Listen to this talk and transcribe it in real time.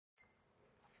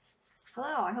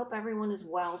Hello, I hope everyone is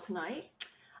well tonight.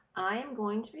 I am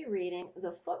going to be reading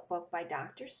The Foot Book by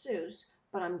Dr. Seuss,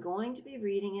 but I'm going to be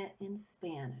reading it in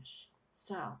Spanish.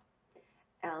 So,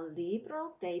 El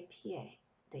Libro del Pie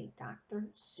de Dr.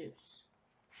 Seuss.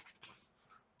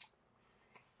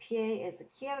 Pie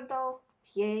izquierdo,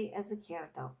 pie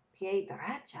izquierdo, pie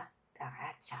derecha,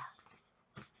 derecha.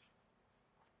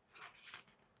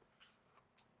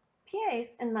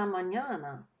 Pies en la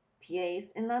mañana,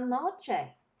 pies en la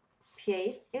noche.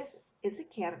 Pies es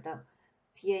izquierdo,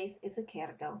 pies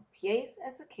izquierdo, pies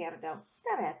izquierdo,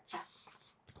 derecha.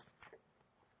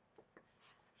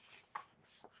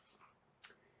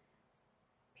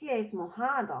 Pies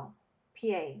mojado,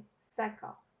 pie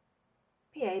seco.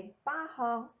 Pie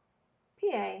bajo,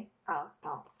 pie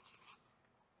alto,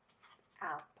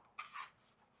 alto.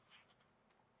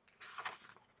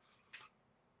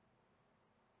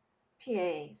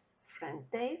 Pies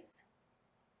frentes,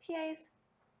 pies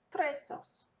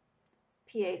presos.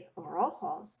 Pies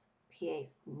rojos,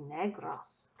 pies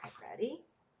negros. Okay, ready?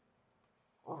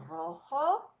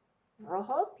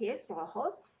 Rojos, pies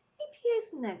rojos y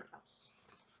pies negros.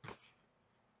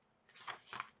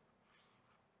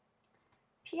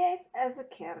 Pies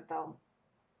izquierdo,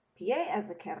 pie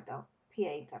izquierdo,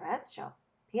 pie derecho,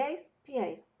 pies.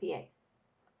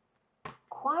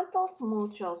 ¿Cuántos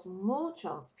muchos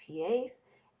pies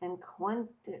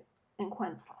encuentras?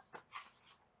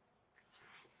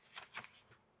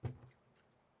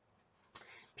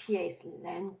 Pies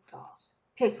lentos,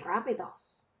 pies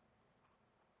rápidos,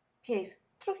 pies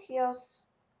trucios,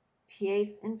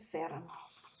 pies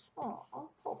enfermos.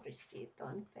 Oh, pobrecito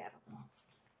enfermo.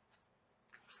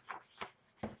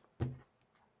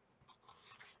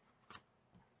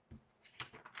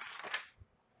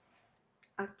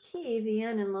 Aquí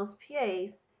vienen los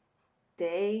pies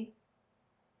de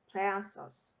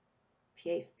payasos.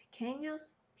 Pies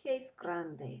pequeños, pies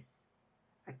grandes.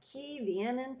 Aquí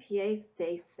vienen pies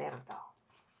de cerdo.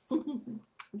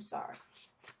 I'm sorry.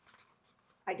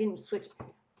 I didn't switch.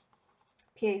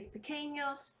 Pies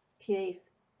pequeños,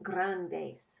 pies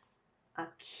grandes.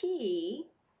 Aquí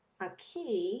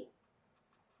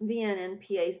vienen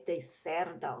pies de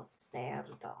cerdo,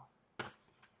 cerdo.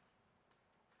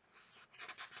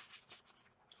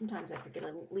 Sometimes I forget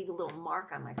to leave a little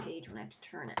mark on my page when I have to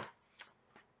turn it.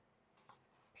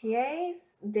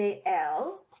 Pies de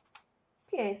Elia.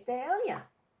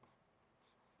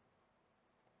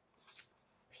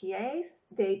 Pies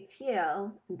de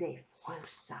piel de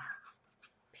fusa.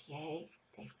 Pie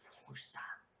de fusa.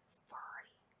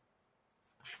 Furry.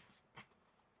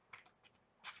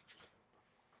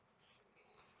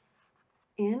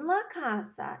 En la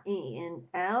casa y en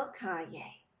el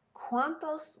calle.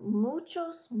 ¿Cuántos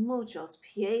muchos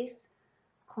pies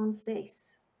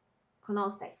conoces?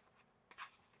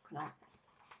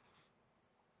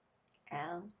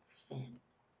 El fin.